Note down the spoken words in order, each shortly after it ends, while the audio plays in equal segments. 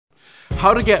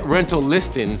How to get rental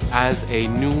listings as a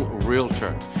new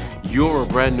realtor. You're a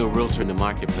brand new realtor in the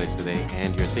marketplace today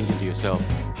and you're thinking to yourself,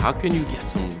 how can you get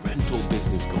some rental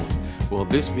business going? Well,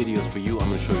 this video is for you. I'm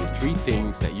going to show you 3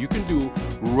 things that you can do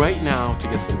right now to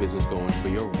get some business going for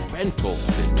your rental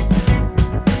business.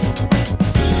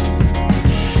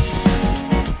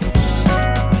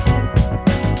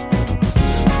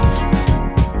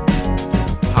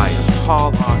 Hi, I'm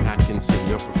Paul R. Atkinson,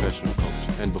 your professional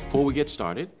coach. And before we get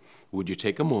started, would you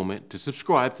take a moment to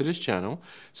subscribe to this channel?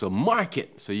 So mark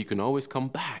it so you can always come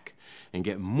back and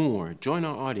get more. Join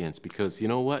our audience, because you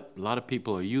know what? A lot of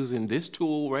people are using this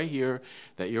tool right here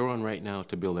that you're on right now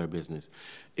to build their business.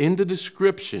 In the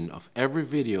description of every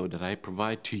video that I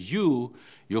provide to you,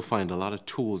 you'll find a lot of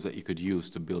tools that you could use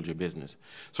to build your business.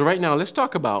 So right now, let's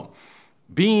talk about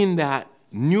being that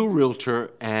new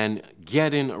realtor and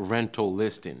getting rental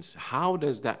listings. How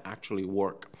does that actually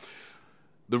work?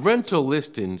 The rental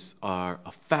listings are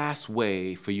a fast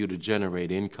way for you to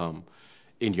generate income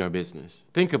in your business.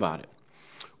 Think about it.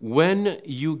 When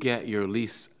you get your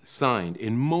lease signed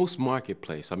in most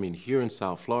marketplaces, I mean here in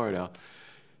South Florida,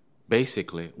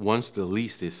 basically once the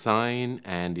lease is signed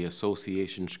and the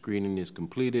association screening is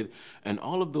completed and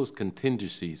all of those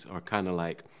contingencies are kind of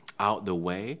like out the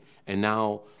way, and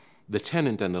now the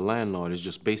tenant and the landlord is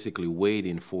just basically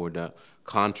waiting for the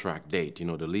contract date,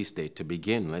 the lease date to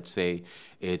begin. Let's say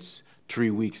it's 3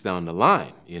 weeks down the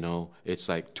line, it's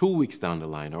like 2 weeks down the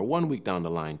line or 1 week down the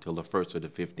line till the 1st or the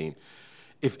 15th.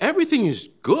 If everything is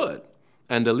good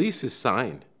and the lease is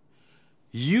signed,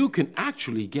 you can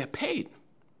actually get paid.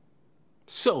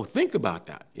 So think about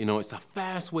that. It's a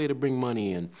fast way to bring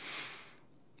money in.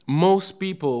 Most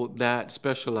people that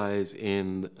specialize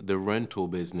in the rental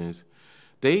business,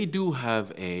 they do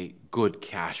have a good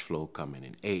cash flow coming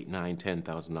in, $8,000, $9,000,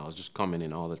 $10,000 just coming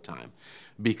in all the time,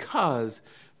 because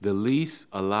the lease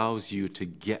allows you to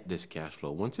get this cash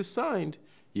flow. Once it's signed,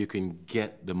 you can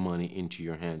get the money into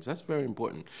your hands. That's very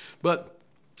important. But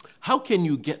how can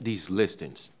you get these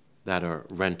listings that are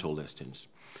rental listings?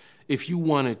 If you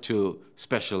wanted to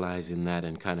specialize in that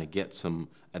and kind of get some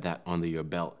of that under your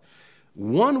belt,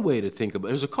 one way to think about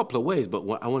it, there's a couple of ways, but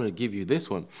I want to give you this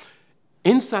one.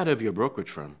 Inside of your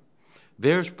brokerage firm,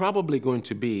 there's probably going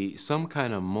to be some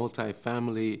kind of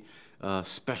multifamily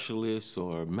specialist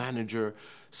or manager,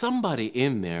 somebody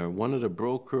in there, one of the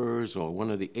brokers or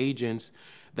one of the agents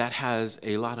that has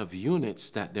a lot of units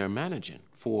that they're managing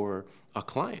for a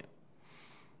client.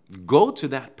 Go to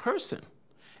that person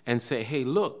and say, hey,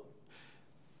 look,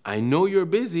 I know you're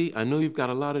busy. I know you've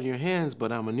got a lot on your hands,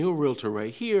 but I'm a new realtor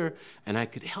right here and I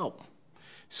could help.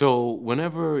 So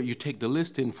whenever you take the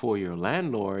listing for your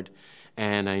landlord,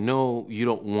 and I know you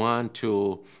don't want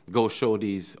to go show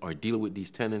these or deal with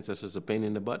these tenants that's just a pain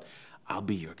in the butt, I'll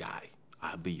be your guy.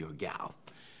 I'll be your gal.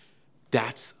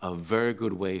 That's a very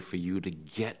good way for you to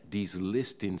get these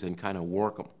listings and kind of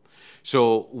work them.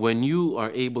 So when you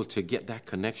are able to get that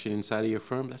connection inside of your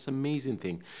firm, that's an amazing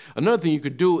thing. Another thing you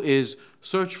could do is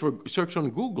search on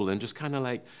Google and just kind of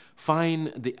like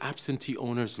find the absentee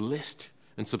owners list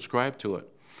and subscribe to it.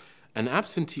 An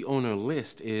absentee owner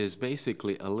list is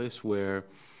basically a list where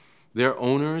there are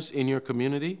owners in your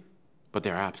community, but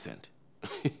they're absent.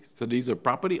 So these are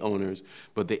property owners,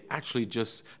 but they actually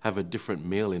just have a different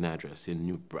mailing address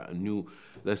in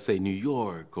let's say New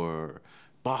York or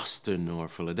Boston or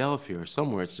Philadelphia or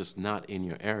somewhere. It's just not in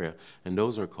your area, and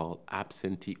those are called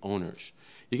absentee owners.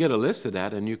 You get a list of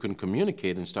that, and you can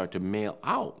communicate and start to mail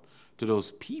out to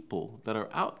those people that are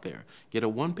out there. Get a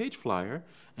 1-page flyer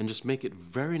and just make it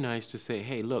very nice to say,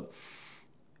 hey, look,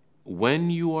 when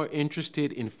you are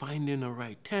interested in finding a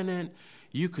right tenant,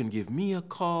 you can give me a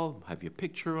call, have your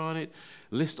picture on it,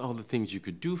 list all the things you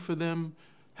could do for them,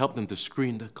 help them to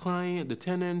screen the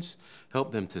tenants,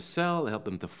 help them to sell, help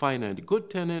them to find a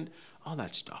good tenant, all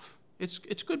that stuff. It's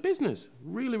good business,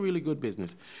 really, really good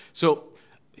business. So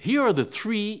here are the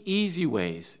 3 easy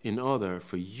ways in order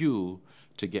for you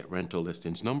to get rental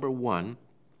listings. Number 1,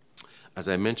 as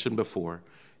I mentioned before,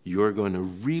 you're going to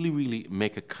really, really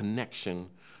make a connection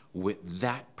with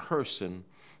that person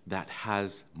that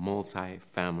has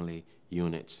multi-family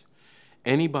units.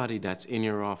 Anybody that's in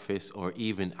your office or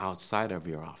even outside of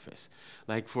your office.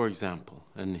 Like, for example,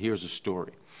 and here's a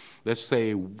story. Let's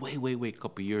say way, a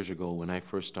couple years ago when I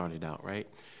first started out, right?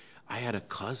 I had a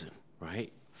cousin,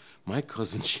 right? My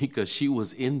cousin Chica, she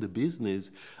was in the business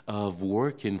of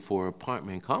working for an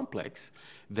apartment complex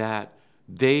that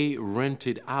they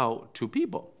rented out to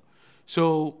people.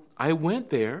 So I went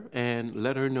there and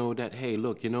let her know that, hey,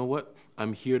 look, you know what?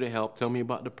 I'm here to help. Tell me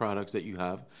about the products that you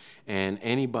have. And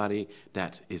anybody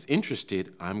that is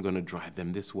interested, I'm going to drive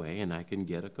them this way and I can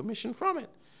get a commission from it.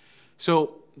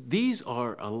 So these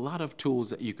are a lot of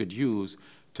tools that you could use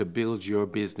to build your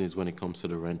business when it comes to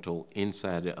the rental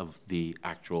inside of the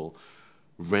actual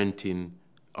renting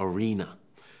arena.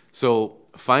 So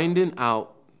finding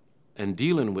out and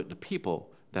dealing with the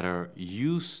people that are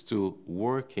used to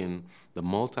working the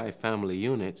multifamily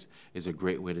units is a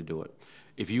great way to do it.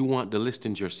 If you want the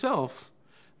listings yourself,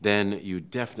 then you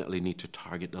definitely need to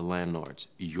target the landlords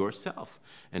yourself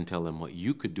and tell them what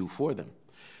you could do for them.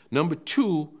 Number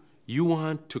two, you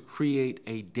want to create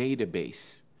a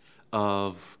database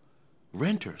of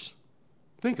renters.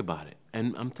 Think about it.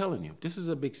 And I'm telling you, this is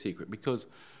a big secret because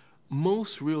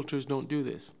most realtors don't do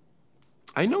this.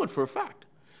 I know it for a fact.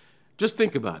 Just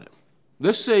think about it.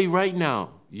 Let's say right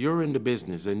now you're in the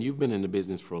business and you've been in the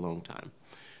business for a long time,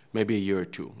 maybe a year or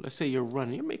two. Let's say you're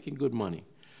making good money.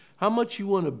 How much you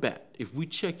want to bet if we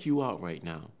check you out right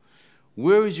now?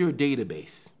 Where is your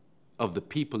database of the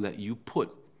people that you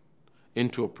put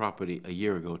into a property a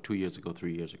year ago, 2 years ago,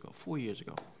 3 years ago, 4 years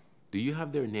ago? Do you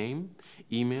have their name,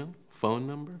 email, phone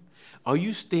number? Are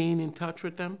you staying in touch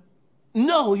with them?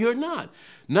 No, you're not.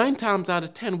 9 times out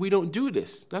of 10, we don't do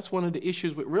this. That's one of the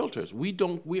issues with realtors.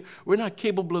 We're not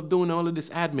capable of doing all of this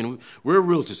admin. We're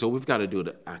realtors, so we've got to do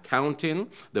the accounting,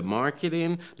 the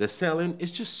marketing, the selling.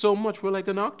 It's just so much. We're like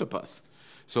an octopus.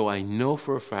 So I know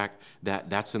for a fact that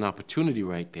that's an opportunity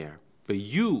right there for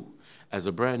you as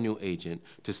a brand new agent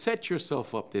to set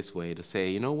yourself up this way to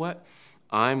say, you know what?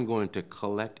 I'm going to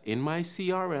collect in my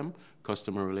CRM,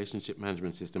 Customer Relationship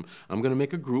Management System. I'm going to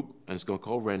make a group, and it's going to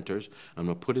call renters. I'm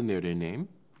going to put in there their name.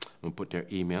 I'm going to put their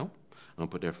email. I'm going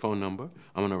to put their phone number.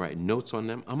 I'm going to write notes on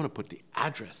them. I'm going to put the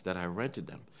address that I rented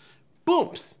them.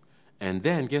 Booms! And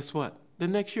then guess what? The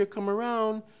next year come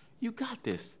around, you got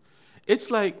this. It's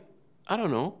like, I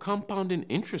don't know, compounding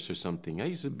interest or something. I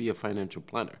used to be a financial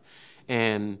planner.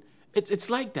 And it's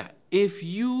like that. If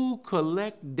you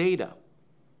collect data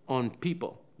on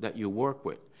people that you work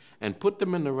with and put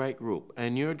them in the right group,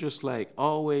 and you're just like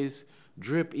always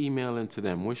drip email into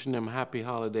them, wishing them happy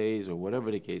holidays or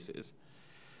whatever the case is,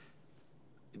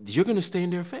 you're going to stay in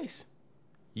their face.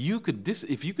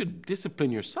 If you could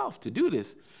discipline yourself to do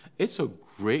this, it's a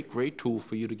great tool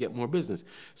for you to get more business.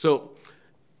 So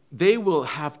they will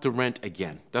have to rent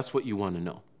again. That's what you want to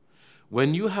know.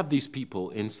 When you have these people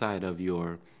inside of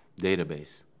your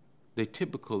database, they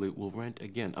typically will rent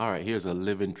again. All right, here's a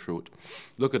living truth.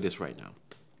 Look at this right now.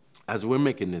 As we're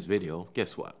making this video,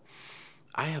 guess what?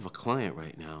 I have a client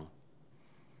right now.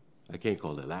 I can't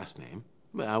call their last name,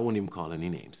 but I won't even call any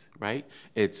names, right?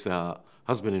 It's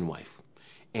husband and wife.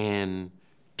 And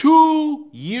 2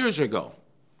 years ago,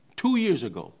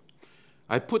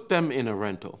 I put them in a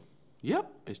rental.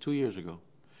 Yep, it's 2 years ago.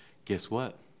 Guess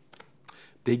what?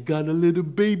 They got a little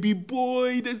baby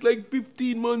boy that's like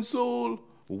 15 months old.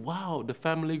 Wow, the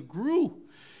family grew.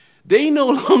 They no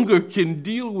longer can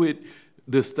deal with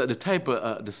the type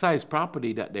of the size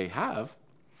property that they have.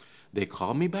 They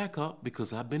called me back up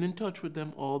because I've been in touch with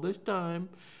them all this time,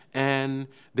 and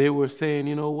they were saying,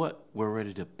 you know what, we're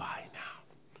ready to buy now.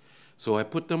 So I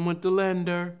put them with the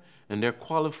lender, and they're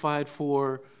qualified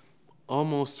for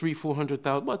almost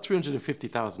 $400,000, about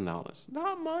 $350,000.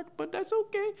 Not much, but that's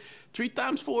okay. 3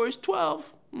 times 4 is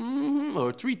 12.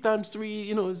 Or 3 times 3,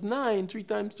 is 9. 3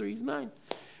 times 3 is 9.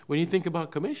 When you think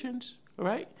about commissions, all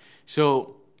right?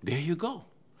 So there you go.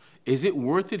 Is it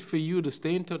worth it for you to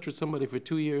stay in touch with somebody for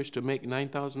 2 years to make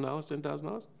 $9,000,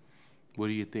 $10,000? What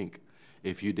do you think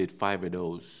if you did 5 of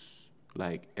those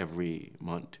like every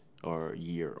month or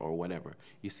year or whatever?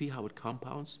 You see how it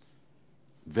compounds?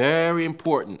 Very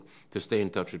important to stay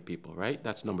in touch with people, right?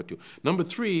 That's number 2. Number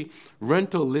 3,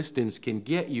 rental listings can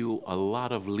get you a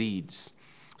lot of leads.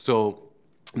 So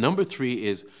number 3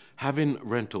 is having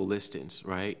rental listings,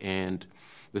 right? And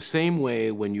the same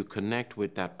way when you connect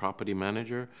with that property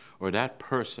manager or that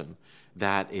person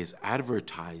that is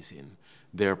advertising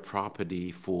their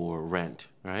property for rent,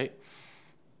 right?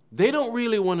 They don't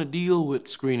really want to deal with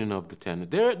screening of the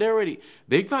tenant.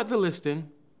 They've got the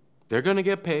listing. They're going to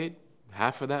get paid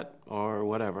half of that or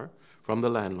whatever from the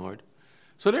landlord.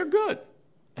 So they're good.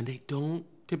 And they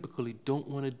typically don't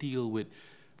want to deal with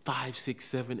 5, 6,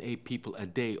 7, 8 people a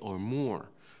day or more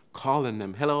calling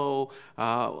them, hello,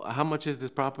 how much is this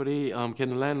property?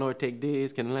 Can the landlord take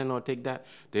this? Can the landlord take that?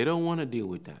 They don't want to deal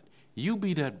with that. You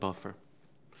be that buffer.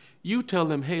 You tell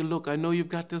them, hey, look, I know you've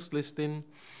got this listing,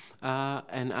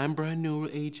 and I'm brand new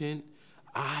agent.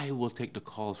 I will take the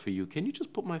calls for you. Can you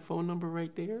just put my phone number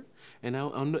right there? And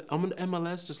I'm an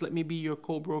MLS. Just let me be your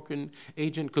co-broken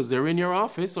agent because they're in your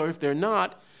office. Or if they're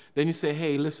not, then you say,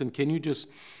 hey, listen, can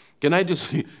I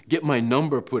just get my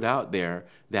number put out there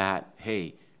that,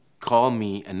 hey, call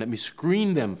me and let me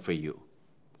screen them for you.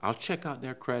 I'll check out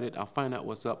their credit, I'll find out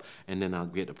what's up, and then I'll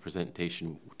get a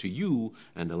presentation to you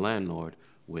and the landlord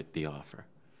with the offer.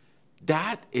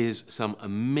 That is some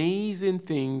amazing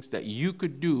things that you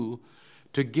could do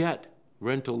to get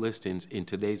rental listings in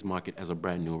today's market as a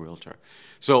brand new realtor.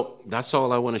 So that's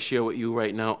all I want to share with you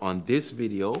right now on this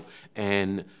video,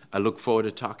 and I look forward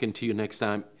to talking to you next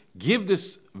time. Give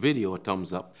this video a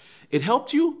thumbs up. It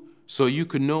helped you, so you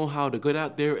can know how to get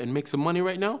out there and make some money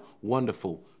right now?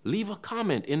 Wonderful. Leave a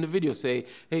comment in the video. Say,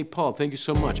 hey, Paul, thank you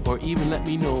so much. Or even let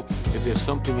me know if there's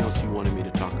something else you wanted me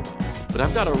to talk about. But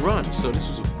I've got to run, so this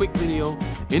was a quick video.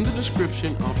 In the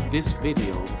description of this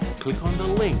video, click on the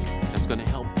link that's going to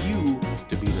help you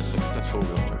to be the successful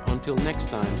realtor. Until next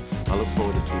time, I look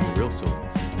forward to seeing you real soon.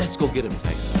 Let's go get them,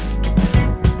 Tiger.